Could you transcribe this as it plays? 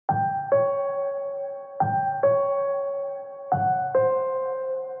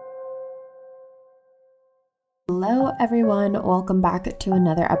Hello everyone, welcome back to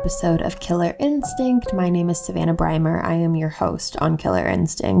another episode of Killer Instinct. My name is Savannah Breimer. I am your host on Killer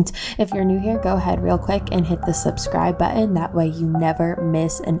Instinct. If you're new here, go ahead real quick and hit the subscribe button. That way you never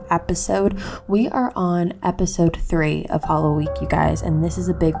miss an episode. We are on episode 3 of Hollow Week, you guys, and this is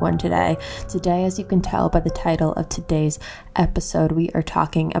a big one today. Today, as you can tell by the title of today's episode, we are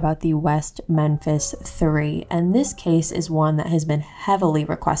talking about the West Memphis 3, and this case is one that has been heavily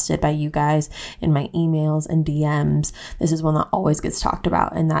requested by you guys in my emails and DMs. This is one that always gets talked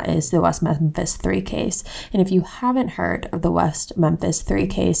about, and that is the West Memphis 3 case. And if you haven't heard of the West Memphis 3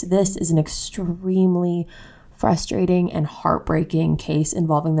 case, this is an extremely frustrating and heartbreaking case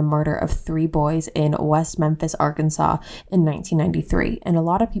involving the murder of 3 boys in West Memphis, Arkansas in 1993. And a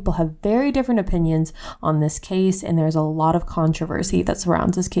lot of people have very different opinions on this case, and there's a lot of controversy that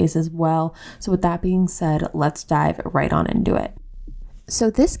surrounds this case as well. So with that being said, let's dive right on into it. So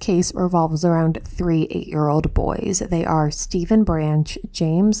this case revolves around 3 8-year-old boys. They are Stephen Branch,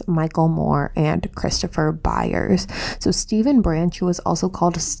 James Michael Moore, and Christopher Byers. So Stephen Branch, who was also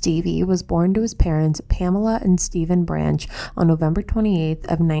called Stevie, was born to his parents Pamela and Stephen Branch on November 28th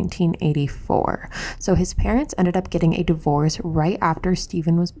of 1984. So his parents ended up getting a divorce right after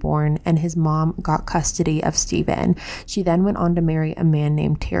Stephen was born, and his mom got custody of Stephen. She then went on to marry a man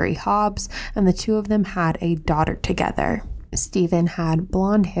named Terry Hobbs, and the two of them had a daughter together. Stephen had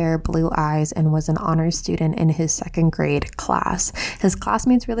blonde hair, blue eyes, and was an honors student in his 2nd grade class. His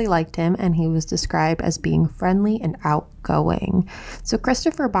classmates really liked him, and he was described as being friendly and outgoing. So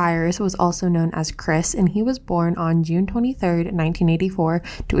Christopher Byers was also known as Chris, and he was born on June 23rd, 1984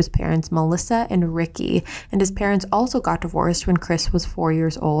 to his parents Melissa and Ricky. And his parents also got divorced when Chris was 4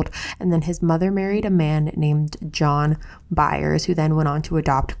 years old, and then his mother married a man named John Byers, who then went on to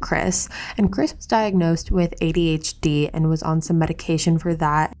adopt Chris. And Chris was diagnosed with ADHD and was on some medication for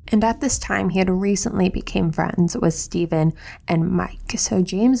that. And at this time, he had recently became friends with Stephen and Mike. So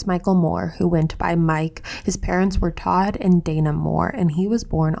James Michael Moore, who went by Mike, his parents were Todd and Dana Moore, and he was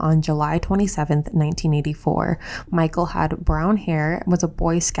born on July 27th, 1984. Michael had brown hair, was a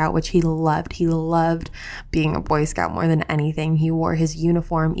Boy Scout, which he loved. He loved being a Boy Scout more than anything. He wore his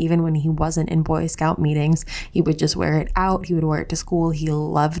uniform even when he wasn't in Boy Scout meetings. He would just wear it out. He would wear it to school. He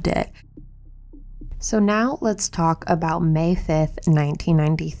loved it. So now let's talk about May 5th,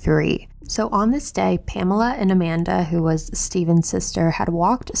 1993. So on this day, Pamela and Amanda, who was Stephen's sister, had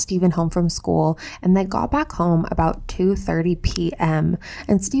walked Stephen home from school, and they got back home about 2:30 p.m.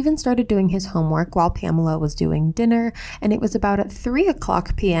 And Stephen started doing his homework while Pamela was doing dinner, and it was about at 3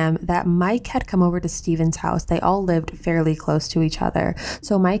 o'clock p.m. that Mike had come over to Stephen's house. They all lived fairly close to each other.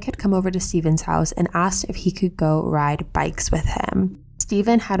 So Mike had come over to Stephen's house and asked if he could go ride bikes with him.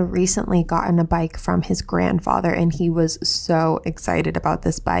 Stephen had recently gotten a bike from his grandfather, and he was so excited about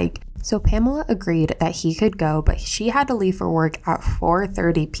this bike. So Pamela agreed that he could go, but she had to leave for work at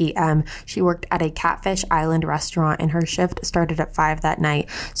 4:30 p.m. She worked at a Catfish Island restaurant, and her shift started at 5 that night.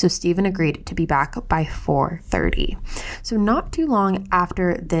 So Stephen agreed to be back by 4:30. So not too long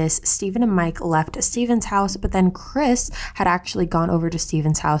after this, Stephen and Mike left Stephen's house, but then Chris had actually gone over to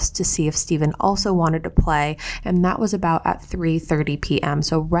Stephen's house to see if Stephen also wanted to play, and that was about at 3:30 p.m.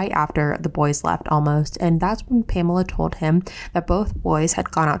 So right after the boys left almost, and that's when Pamela told him that both boys had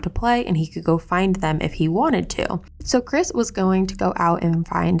gone out to play and he could go find them if he wanted to. So Chris was going to go out and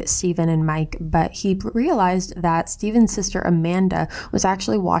find Stephen and Mike, but he realized that Stephen's sister Amanda was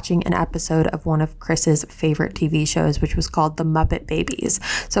actually watching an episode of one of Chris's favorite TV shows, which was called The Muppet Babies.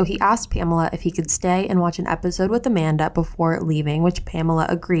 So he asked Pamela if he could stay and watch an episode with Amanda before leaving, which Pamela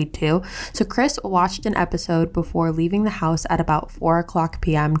agreed to. So Chris watched an episode before leaving the house at about 4 o'clock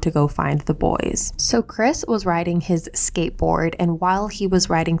p.m. to go find the boys. So Chris was riding his skateboard, and while he was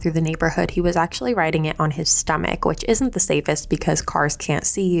riding through the neighborhood, he was actually riding it on his stomach, which isn't the safest because cars can't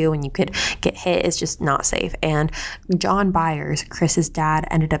see you and you could get hit. It's just not safe. And John Byers, Chris's dad,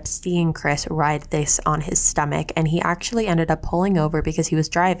 ended up seeing Chris ride this on his stomach, and he actually ended up pulling over because he was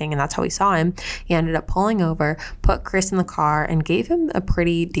driving, and that's how we saw him. He ended up pulling over, put Chris in the car, and gave him a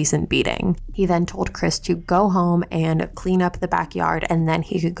pretty decent beating. He then told Chris to go home and clean up the backyard, and then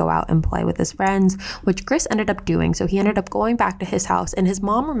he could go out and play with his friends, which Chris ended up doing. So he ended up going back to his house, and his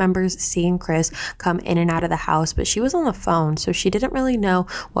mom remembers seeing Chris come in and out of the house, but she was on the phone, so she didn't really know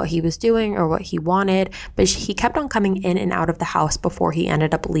what he was doing or what he wanted, but he kept on coming in and out of the house before he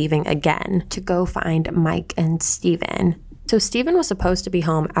ended up leaving again to go find Mike and Stephen. So Stephen was supposed to be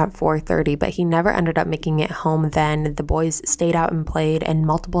home at 4:30, but he never ended up making it home then. The boys stayed out and played, and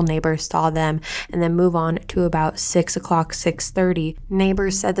multiple neighbors saw them, and then move on to about 6 o'clock, 6:30.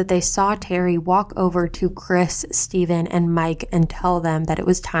 Neighbors said that they saw Terry walk over to Chris, Stephen, and Mike and tell them that it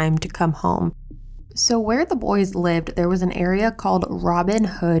was time to come home. So where the boys lived, there was an area called Robin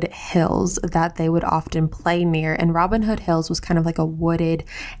Hood Hills that they would often play near. And Robin Hood Hills was kind of like a wooded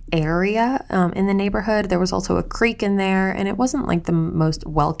area in the neighborhood. There was also a creek in there, and it wasn't like the most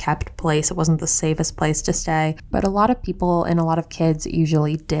well-kept place. It wasn't the safest place to stay, but a lot of people and a lot of kids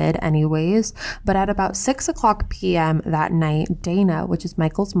usually did anyways. But at about 6:00 p.m. that night, Dana, which is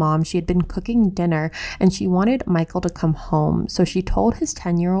Michael's mom, she had been cooking dinner and she wanted Michael to come home. So she told his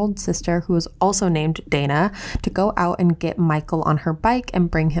 10-year-old sister, who was also named Dana, to go out and get Michael on her bike and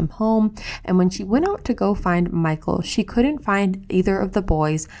bring him home. And when she went out to go find Michael, she couldn't find either of the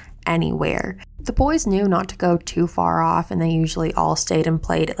boys anywhere. The boys knew not to go too far off, and they usually all stayed and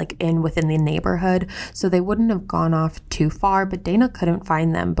played within the neighborhood, so they wouldn't have gone off too far, but Dana couldn't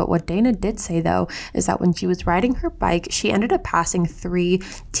find them. But what Dana did say though is that when she was riding her bike, she ended up passing 3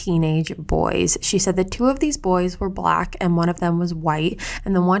 teenage boys. She said that 2 of these boys were black and 1 of them was white,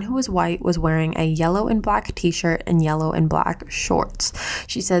 and the one who was white was wearing a yellow and black t-shirt and yellow and black shorts.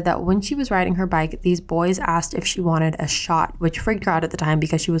 She said that when she was riding her bike, these boys asked if she wanted a shot, which freaked her out at the time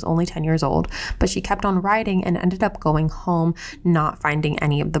because she was only 10 years old. But she kept on riding and ended up going home, not finding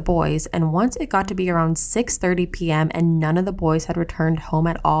any of the boys. And once it got to be around 6:30 p.m. and none of the boys had returned home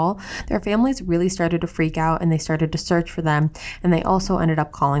at all, their families really started to freak out and they started to search for them. And they also ended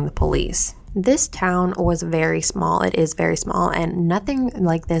up calling the police. This town was very small. It is very small, and nothing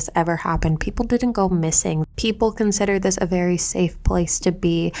like this ever happened. People didn't go missing. People considered this a very safe place to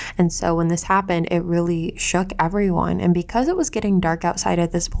be, and so when this happened, it really shook everyone. And because it was getting dark outside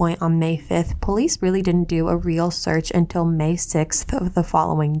at this point on May 5th, police really didn't do a real search until May 6th of the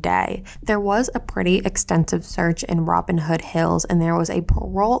following day. There was a pretty extensive search in Robin Hood Hills, and there was a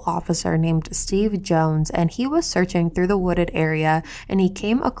parole officer named Steve Jones, and he was searching through the wooded area, and he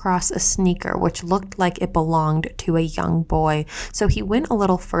came across a sneaker which looked like it belonged to a young boy. So he went a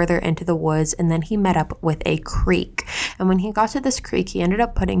little further into the woods, and then he met up with a creek. And when he got to this creek, he ended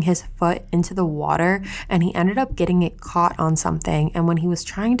up putting his foot into the water, and he ended up getting it caught on something. And when he was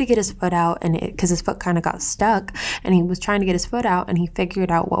trying to get his foot out, and because his foot kind of got stuck, and he was trying to get his foot out, and he figured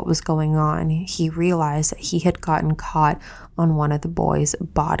out what was going on, he realized that he had gotten caught on one of the boys'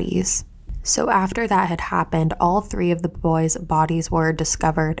 bodies. So after that had happened, all 3 of the boys' bodies were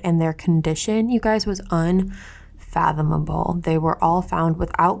discovered, and their condition, you guys, was unfathomable. They were all found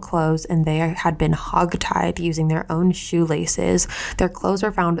without clothes, and they had been hogtied using their own shoelaces. Their clothes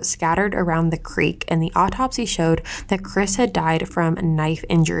were found scattered around the creek, and the autopsy showed that Chris had died from knife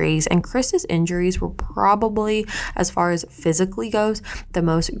injuries. And Chris's injuries were probably, as far as physically goes, the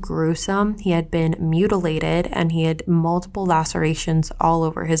most gruesome. He had been mutilated, and he had multiple lacerations all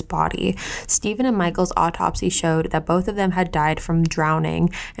over his body. Stephen and Michael's autopsy showed that both of them had died from drowning,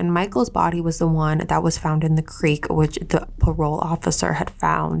 and Michael's body was the one that was found in the creek, which the parole officer had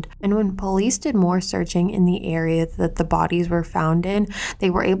found. And when police did more searching in the area that the bodies were found in,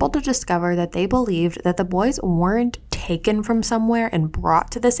 they were able to discover that they believed that the boys weren't taken from somewhere and brought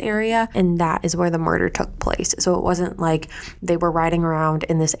to this area, and that is where the murder took place. So it wasn't like they were riding around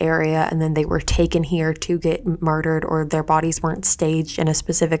in this area and then they were taken here to get murdered, or their bodies weren't staged in a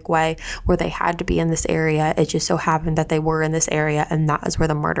specific way where they had to be in this area. It just so happened that they were in this area, and that is where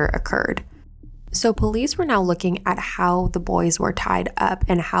the murder occurred. So police were now looking at how the boys were tied up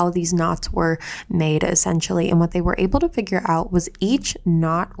and how these knots were made, essentially. And what they were able to figure out was each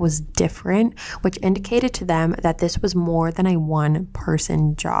knot was different, which indicated to them that this was more than a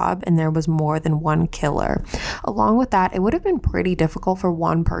one-person job and there was more than one killer. Along with that, it would have been pretty difficult for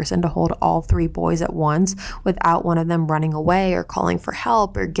one person to hold all 3 boys at once without one of them running away or calling for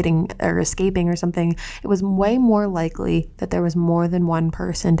help or escaping or something. It was way more likely that there was more than one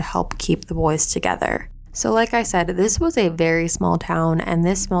person to help keep the boys together. So like I said, this was a very small town, and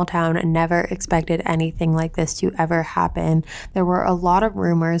this small town never expected anything like this to ever happen. There were a lot of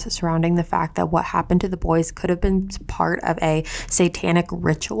rumors surrounding the fact that what happened to the boys could have been part of a satanic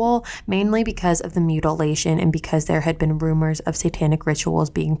ritual, mainly because of the mutilation and because there had been rumors of satanic rituals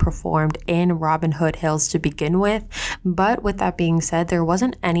being performed in Robin Hood Hills to begin with. But with that being said, there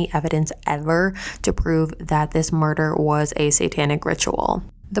wasn't any evidence ever to prove that this murder was a satanic ritual.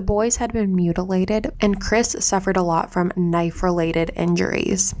 The boys had been mutilated, and Chris suffered a lot from knife-related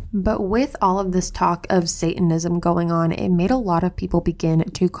injuries. But with all of this talk of Satanism going on, it made a lot of people begin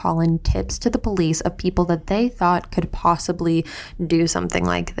to call in tips to the police of people that they thought could possibly do something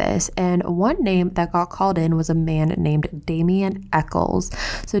like this. And one name that got called in was a man named Damien Eccles.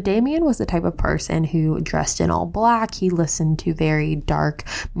 So Damien was the type of person who dressed in all black. He listened to very dark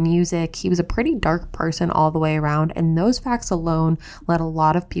music. He was a pretty dark person all the way around, and those facts alone led a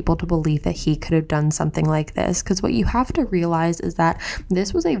lot of of people to believe that he could have done something like this, because what you have to realize is that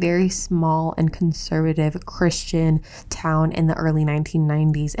this was a very small and conservative Christian town in the early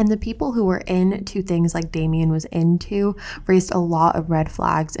 1990s, and the people who were into things like Damien was into raised a lot of red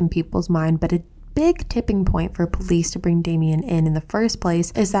flags in people's mind. But a big tipping point for police to bring Damien in the first place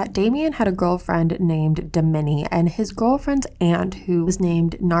is that Damien had a girlfriend named Domini, and his girlfriend's aunt, who was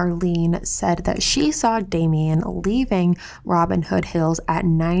named Narlene, said that she saw Damien leaving Robin Hood Hills at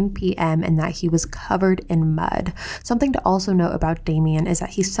 9 p.m. and that he was covered in mud. Something to also note about Damien is that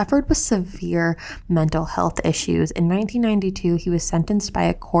he suffered with severe mental health issues. In 1992, he was sentenced by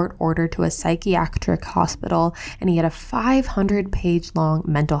a court order to a psychiatric hospital, and he had a 500-page long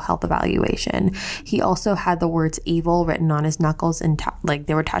mental health evaluation. He also had the words evil written on his knuckles and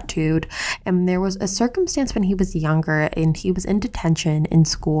they were tattooed. And there was a circumstance when he was younger and he was in detention in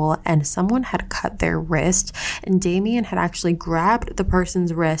school, and someone had cut their wrist, and Damien had actually grabbed the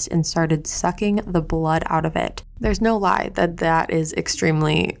person's wrist and started sucking the blood out of it. There's no lie that is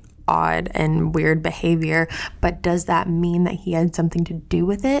extremely odd and weird behavior, but does that mean that he had something to do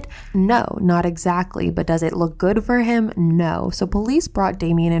with it? No, not exactly. But does it look good for him? No. So police brought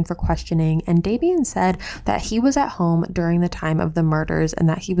Damien in for questioning, and Damien said that he was at home during the time of the murders and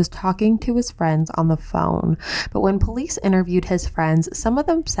that he was talking to his friends on the phone. But when police interviewed his friends, some of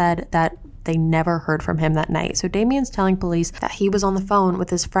them said that they never heard from him that night. So Damien's telling police that he was on the phone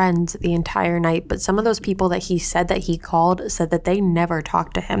with his friends the entire night, but some of those people that he said that he called said that they never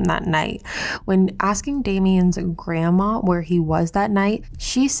talked to him that night. When asking Damien's grandma where he was that night,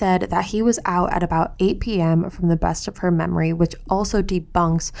 she said that he was out at about 8 p.m. from the best of her memory, which also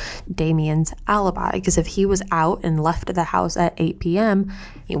debunks Damien's alibi, because if he was out and left the house at 8 p.m.,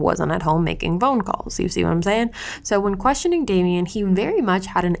 he wasn't at home making phone calls. You see what I'm saying? So when questioning Damien, he very much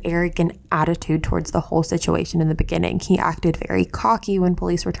had an arrogant attitude towards the whole situation in the beginning. He acted very cocky when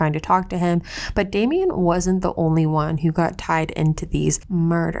police were trying to talk to him, but Damien wasn't the only one who got tied into these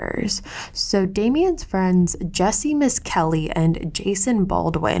murders. So Damien's friends Jesse Misskelley and Jason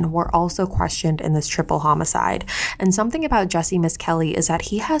Baldwin were also questioned in this triple homicide. And something about Jesse Misskelley is that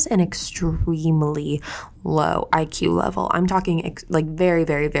he has an extremely low IQ level. I'm talking like very,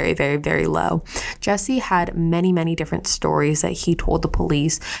 very, very, very, very low. Jesse had many, many different stories that he told the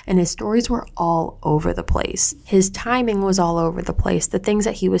police, and his stories were all over the place. His timing was all over the place. The things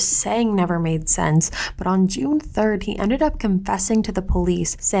that he was saying never made sense. But on June 3rd, he ended up confessing to the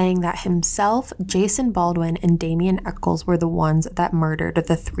police, saying that himself, Jason Baldwin, and Damien Echols were the ones that murdered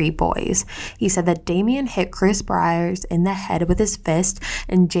the 3 boys. He said that Damien hit Chris Byers in the head with his fist,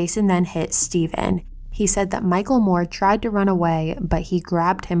 and Jason then hit Steven. He said that Michael Moore tried to run away, but he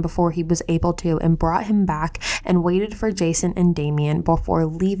grabbed him before he was able to and brought him back and waited for Jason and Damien before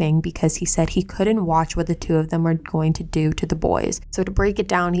leaving, because he said he couldn't watch what the 2 of them were going to do to the boys. So to break it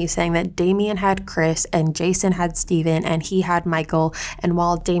down, he's saying that Damien had Chris and Jason had Steven and he had Michael, and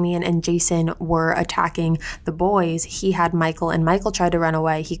while Damien and Jason were attacking the boys, he had Michael, and Michael tried to run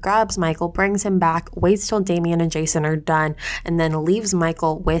away. He grabs Michael, brings him back, waits till Damien and Jason are done, and then leaves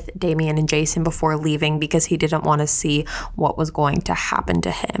Michael with Damien and Jason before leaving, because he didn't want to see what was going to happen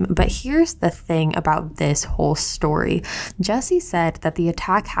to him. But here's the thing about this whole story. Jesse said that the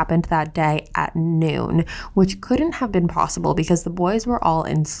attack happened that day at noon, which couldn't have been possible because the boys were all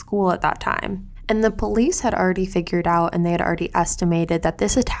in school at that time. And the police had already figured out, and they had already estimated that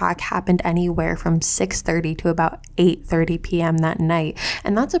this attack happened anywhere from 6:30 to about 8:30 p.m. that night.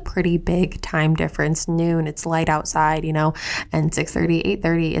 And that's a pretty big time difference. Noon, it's light outside, and 6:30,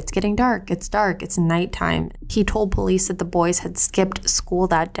 8:30, it's getting dark. It's dark. It's nighttime. He told police that the boys had skipped school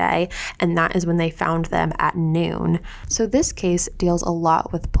that day, and that is when they found them at noon. So this case deals a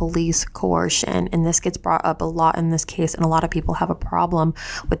lot with police coercion, and this gets brought up a lot in this case, and a lot of people have a problem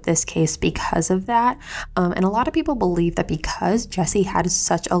with this case because of that. And a lot of people believe that because Jesse had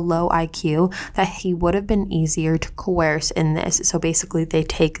such a low IQ, that he would have been easier to coerce in this. So basically they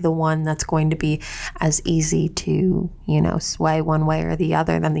take the one that's going to be as easy to, sway one way or the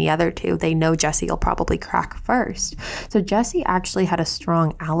other than the other 2. They know Jesse will probably crack first. So Jesse actually had a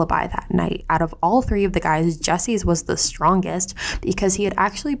strong alibi that night. Out of all 3 of the guys, Jesse's was the strongest because he had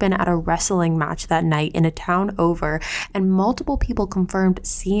actually been at a wrestling match that night in a town over, and multiple people confirmed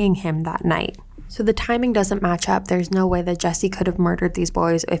seeing him that night. So the timing doesn't match up. There's no way that Jesse could have murdered these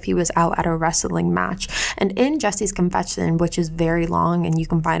boys if he was out at a wrestling match. And in Jesse's confession, which is very long, and you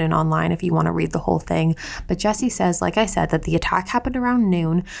can find it online if you want to read the whole thing, but Jesse says, like I said, that the attack happened around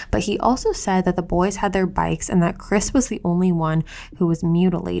noon, but he also said that the boys had their bikes and that Chris was the only one who was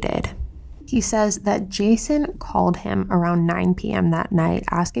mutilated. He says that Jason called him around 9 p.m. that night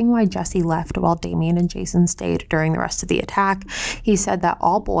asking why Jesse left while Damien and Jason stayed during the rest of the attack. He said that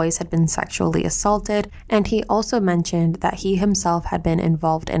all boys had been sexually assaulted, and he also mentioned that he himself had been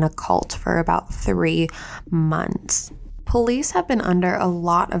involved in a cult for about 3 months. Police have been under a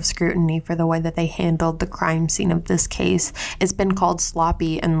lot of scrutiny for the way that they handled the crime scene of this case. It's been called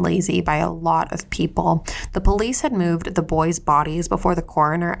sloppy and lazy by a lot of people. The police had moved the boys' bodies before the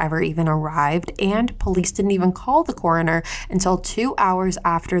coroner ever even arrived, and police didn't even call the coroner until 2 hours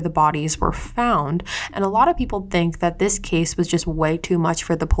after the bodies were found. And a lot of people think that this case was just way too much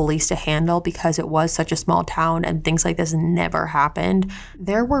for the police to handle because it was such a small town and things like this never happened.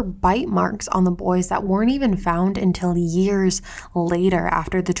 There were bite marks on the boys that weren't even found until years later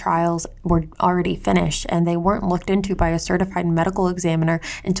after the trials were already finished, and they weren't looked into by a certified medical examiner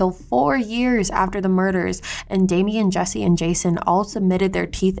until 4 years after the murders. And Damien, Jesse, and Jason all submitted their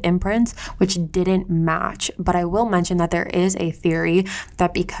teeth imprints, which didn't match. But I will mention that there is a theory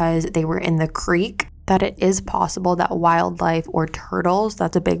that because they were in the creek, that it is possible that wildlife or turtles,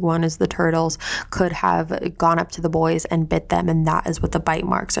 that's a big one, is the turtles, could have gone up to the boys and bit them, and that is what the bite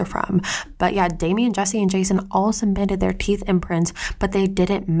marks are from. But yeah, Damien, Jesse, and Jason all submitted their teeth imprints, but they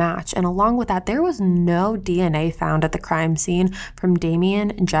didn't match. And along with that, there was no DNA found at the crime scene from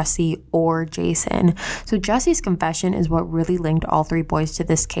Damien, Jesse, or Jason. So Jesse's confession is what really linked all 3 boys to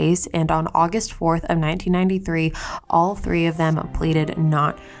this case, and on August 4th of 1993, all 3 of them pleaded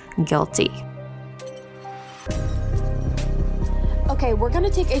not guilty. Okay, we're going to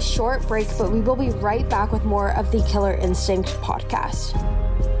take a short break, but we will be right back with more of the Killer Instinct podcast.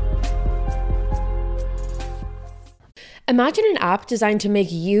 Imagine an app designed to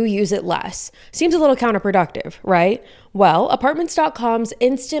make you use it less. Seems a little counterproductive, right? Well, Apartments.com's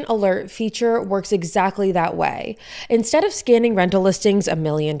Instant Alert feature works exactly that way. Instead of scanning rental listings a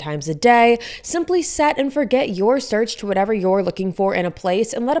million times a day, simply set and forget your search to whatever you're looking for in a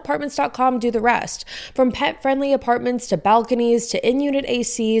place and let Apartments.com do the rest. From pet-friendly apartments to balconies to in-unit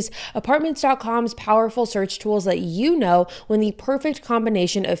ACs, Apartments.com's powerful search tools let you know when the perfect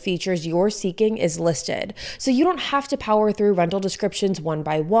combination of features you're seeking is listed. So you don't have to power through rental descriptions one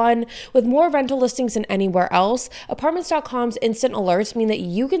by one. With more rental listings than anywhere else, Apartments.com's instant alerts mean that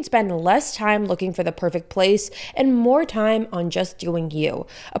you can spend less time looking for the perfect place and more time on just doing you.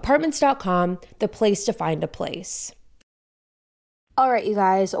 Apartments.com, the place to find a place. All right, you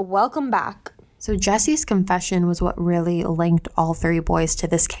guys, welcome back. So Jesse's confession was what really linked all 3 boys to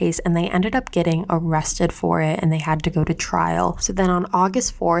this case, and they ended up getting arrested for it, and they had to go to trial. So then on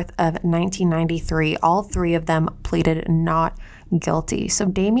August 4th of 1993, all 3 of them pleaded not guilty. So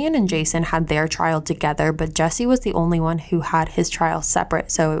Damien and Jason had their trial together, but Jesse was the only one who had his trial separate.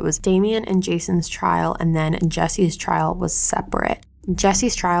 So it was Damien and Jason's trial, and then Jesse's trial was separate.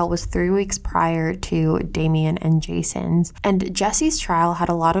 Jesse's trial was 3 weeks prior to Damien and Jason's, and Jesse's trial had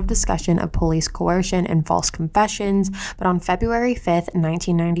a lot of discussion of police coercion and false confessions, but on February 5th,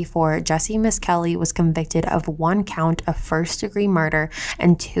 1994, Jesse Misskelley was convicted of 1 count of first-degree murder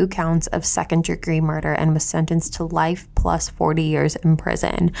and 2 counts of second-degree murder and was sentenced to life plus 40 years in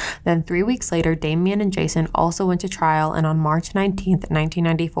prison. Then 3 weeks later, Damien and Jason also went to trial, and on March 19th,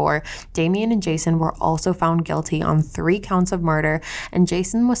 1994, Damien and Jason were also found guilty on 3 counts of murder, and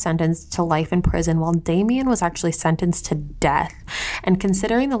Jason was sentenced to life in prison while Damien was actually sentenced to death. And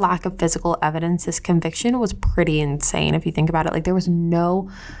considering the lack of physical evidence, this conviction was pretty insane if you think about it. Like, there was no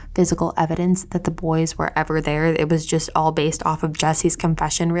physical evidence that the boys were ever there. It was just all based off of Jesse's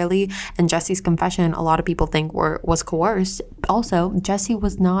confession, really. And Jesse's confession, a lot of people think was coerced. Also, Jesse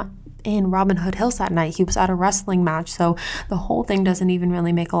was not in Robin Hood Hills that night. He was at a wrestling match, so the whole thing doesn't even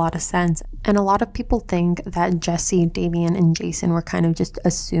really make a lot of sense. And a lot of people think that Jesse, Damien, and Jason were kind of just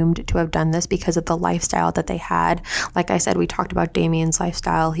assumed to have done this because of the lifestyle that they had. Like I said, we talked about Damien's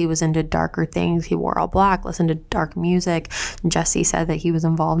lifestyle. He was into darker things. He wore all black, listened to dark music. Jesse said that he was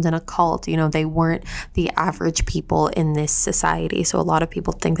involved in a cult. You know, they weren't the average people in this society. So a lot of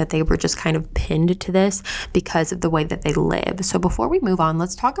people think that they were just kind of pinned to this because of the way that they live. So before we move on,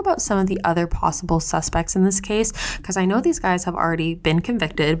 let's talk about some of the other possible suspects in this case, because I know these guys have already been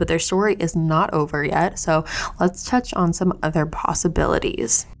convicted, but their story is not over yet. So let's touch on some other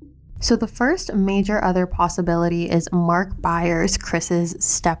possibilities. So the first major other possibility is Mark Byers, Chris's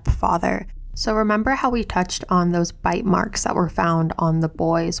stepfather. So remember how we touched on those bite marks that were found on the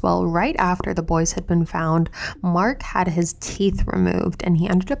boys? Well, right after the boys had been found, Mark had his teeth removed and he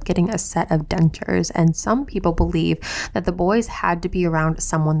ended up getting a set of dentures. And some people believe that the boys had to be around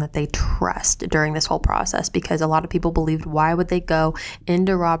someone that they trust during this whole process, because a lot of people believed, why would they go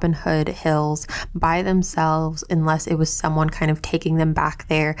into Robin Hood Hills by themselves unless it was someone kind of taking them back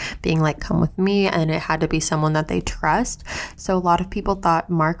there, being like, come with me, and it had to be someone that they trust. So a lot of people thought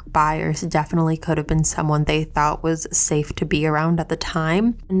Mark Byers definitely could have been someone they thought was safe to be around at the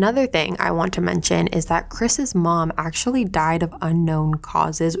time. Another thing I want to mention is that Chris's mom actually died of unknown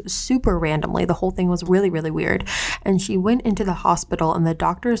causes super randomly. The whole thing was really, really weird. And she went into the hospital and the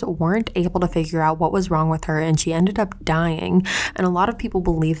doctors weren't able to figure out what was wrong with her, and she ended up dying. And a lot of people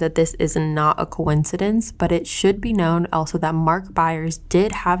believe that this is not a coincidence, but it should be known also that Mark Byers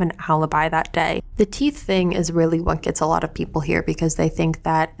did have an alibi that day. The teeth thing is really what gets a lot of people here, because they think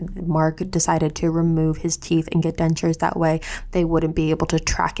that Mark decided to remove his teeth and get dentures that way they wouldn't be able to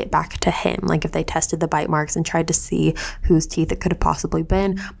track it back to him. Like if they tested the bite marks and tried to see whose teeth it could have possibly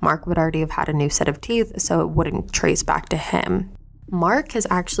been, Mark would already have had a new set of teeth, so it wouldn't trace back to him. Mark has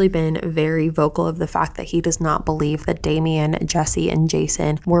actually been very vocal of the fact that he does not believe that Damien, Jesse, and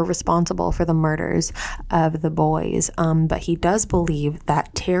Jason were responsible for the murders of the boys, but he does believe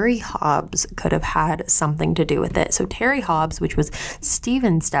that Terry Hobbs could have had something to do with it. So Terry Hobbs, which was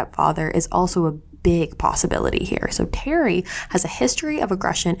Stephen's stepfather, is also a big possibility here. So Terry has a history of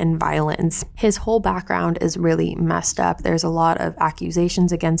aggression and violence. His whole background is really messed up. There's a lot of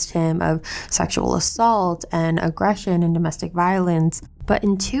accusations against him of sexual assault and aggression and domestic violence. But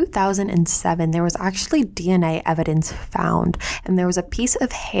in 2007, there was actually DNA evidence found, and there was a piece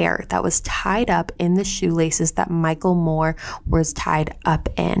of hair that was tied up in the shoelaces that Michael Moore was tied up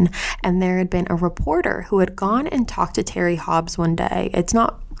in. And there had been a reporter who had gone and talked to Terry Hobbs one day. It's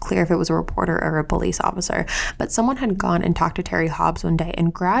not clear if it was a reporter or a police officer, but someone had gone and talked to Terry Hobbs one day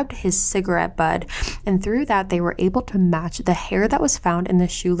and grabbed his cigarette butt, and through that they were able to match the hair that was found in the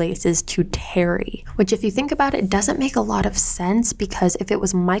shoelaces to Terry, which, if you think about it, doesn't make a lot of sense, because if it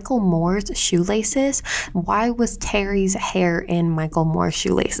was Michael Moore's shoelaces, why was Terry's hair in Michael Moore's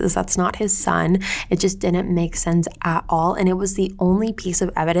shoelaces? That's not his son. It just didn't make sense at all, and it was the only piece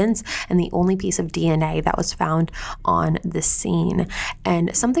of evidence and the only piece of DNA that was found on the scene. And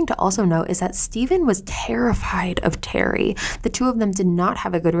something to also note is that Stephen was terrified of Terry. The two of them did not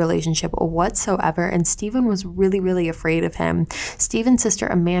have a good relationship whatsoever, and Stephen was really, really afraid of him. Stephen's sister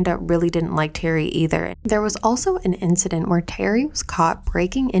Amanda really didn't like Terry either. There was also an incident where Terry was caught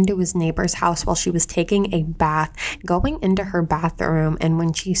breaking into his neighbor's house while she was taking a bath, going into her bathroom, and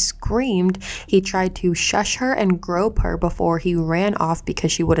when she screamed, he tried to shush her and grope her before he ran off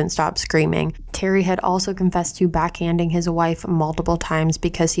because she wouldn't stop screaming. Terry had also confessed to backhanding his wife multiple times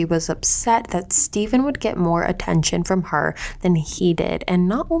because he was upset that Stephen would get more attention from her than he did. And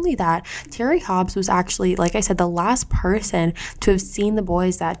not only that, Terry Hobbs was actually, like I said, the last person to have seen the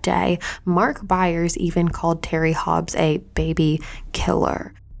boys that day. Mark Byers even called Terry Hobbs a baby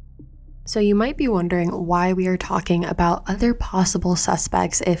killer. So you might be wondering why we are talking about other possible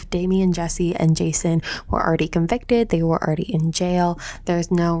suspects if Damien, Jesse, and Jason were already convicted, they were already in jail. There's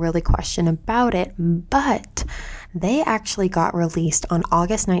no really question about it, but they actually got released on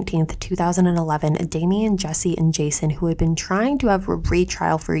August 19th, 2011. Damien, Jesse, and Jason, who had been trying to have a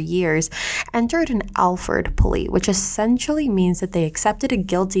retrial for years, entered an Alford plea, which essentially means that they accepted a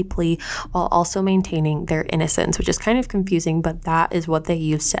guilty plea while also maintaining their innocence, which is kind of confusing, but that is what they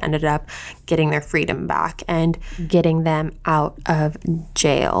used to ended up getting their freedom back and getting them out of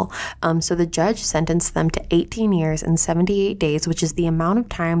jail. So the judge sentenced them to 18 years and 78 days, which is the amount of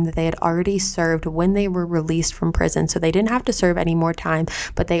time that they had already served when they were released from prison. So they didn't have to serve any more time,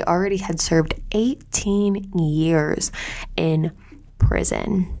 but they already had served 18 years in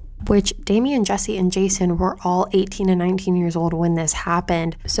prison, which Damien, Jesse, and Jason were all 18 and 19 years old when this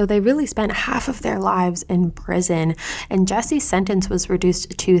happened. So they really spent half of their lives in prison. And Jesse's sentence was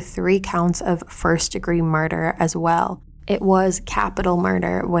reduced to 3 counts of first-degree murder as well. It was capital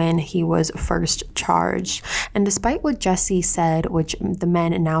murder when he was first charged. And despite what Jesse said, which the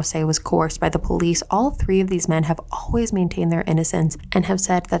men now say was coerced by the police, all 3 of these men have always maintained their innocence and have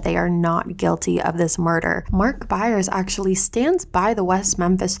said that they are not guilty of this murder. Mark Byers actually stands by the West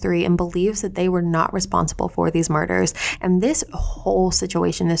Memphis 3 and believes that they were not responsible for these murders. And this whole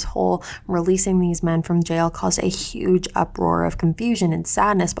situation, this whole releasing these men from jail, caused a huge uproar of confusion and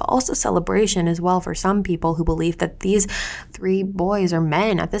sadness, but also celebration as well for some people who believe that these three boys or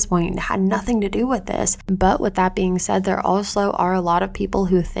men at this point had nothing to do with this. But with that being said, there also are a lot of people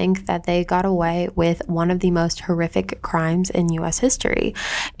who think that they got away with one of the most horrific crimes in US history.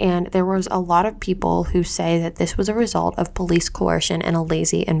 And there was a lot of people who say that this was a result of police coercion and a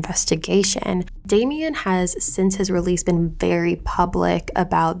lazy investigation. Damien has, since his release, been very public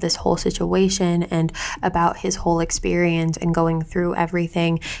about this whole situation and about his whole experience and going through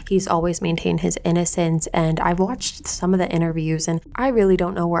everything. He's always maintained his innocence, and I've watched some of the interviews, and I really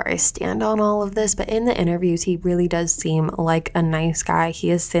don't know where I stand on all of this, but in the interviews, he really does seem like a nice guy. He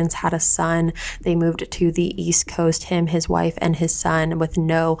has since had a son. They moved to the East Coast, him, his wife, and his son, with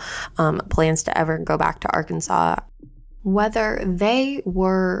no plans to ever go back to Arkansas. Whether they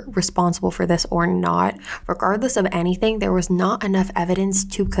were responsible for this or not, regardless of anything, there was not enough evidence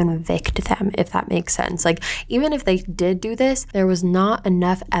to convict them, if that makes sense. Like, even if they did do this, there was not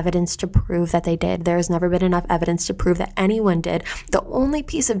enough evidence to prove that they did. There has never been enough evidence to prove that anyone did. The only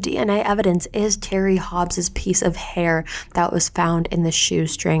piece of DNA evidence is Terry Hobbs's piece of hair that was found in the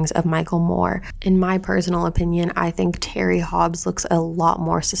shoestrings of Michael Moore. In my personal opinion, I think Terry Hobbs looks a lot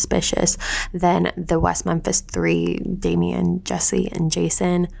more suspicious than the West Memphis Three, Damien, Jesse, and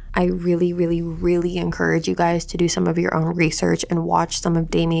Jason. I really, really, really encourage you guys to do some of your own research and watch some of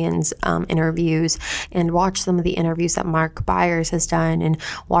Damien's interviews, and watch some of the interviews that Mark Byers has done, and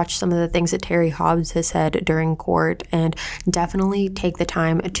watch some of the things that Terry Hobbs has said during court, and definitely take the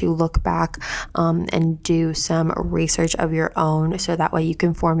time to look back and do some research of your own, so that way you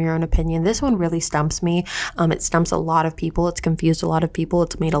can form your own opinion. This one really stumps me. It stumps a lot of people. It's confused a lot of people.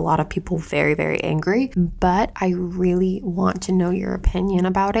 It's made a lot of people very, very angry, but I really want to know your opinion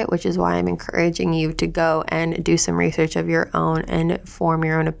about it, which is why I'm encouraging you to go and do some research of your own and form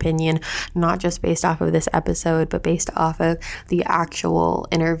your own opinion, not just based off of this episode, but based off of the actual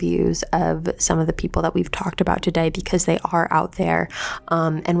interviews of some of the people that we've talked about today, because they are out there.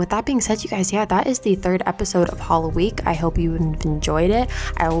 And with that being said, you guys, that is the third episode of Halloween. I hope you enjoyed it.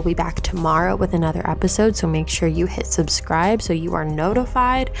 I will be back tomorrow with another episode, so make sure you hit subscribe so you are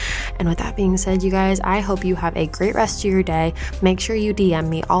notified. And with that being said, you guys, I hope you have a great rest of your day. Make sure you DM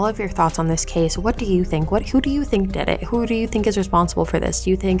me all of your thoughts on this case. What do you think? Who do you think did it? Who do you think is responsible for this? Do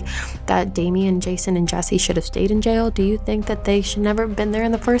you think that Damien, Jason, and Jesse should have stayed in jail? Do you think that they should never have been there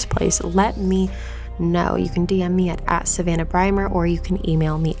in the first place? Let me know. You can DM me at Savannah Breimer, or you can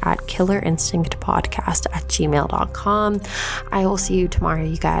email me at killerinstinctpodcast@gmail.com. I will see you tomorrow,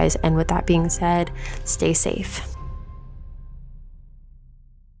 you guys. And with that being said, stay safe.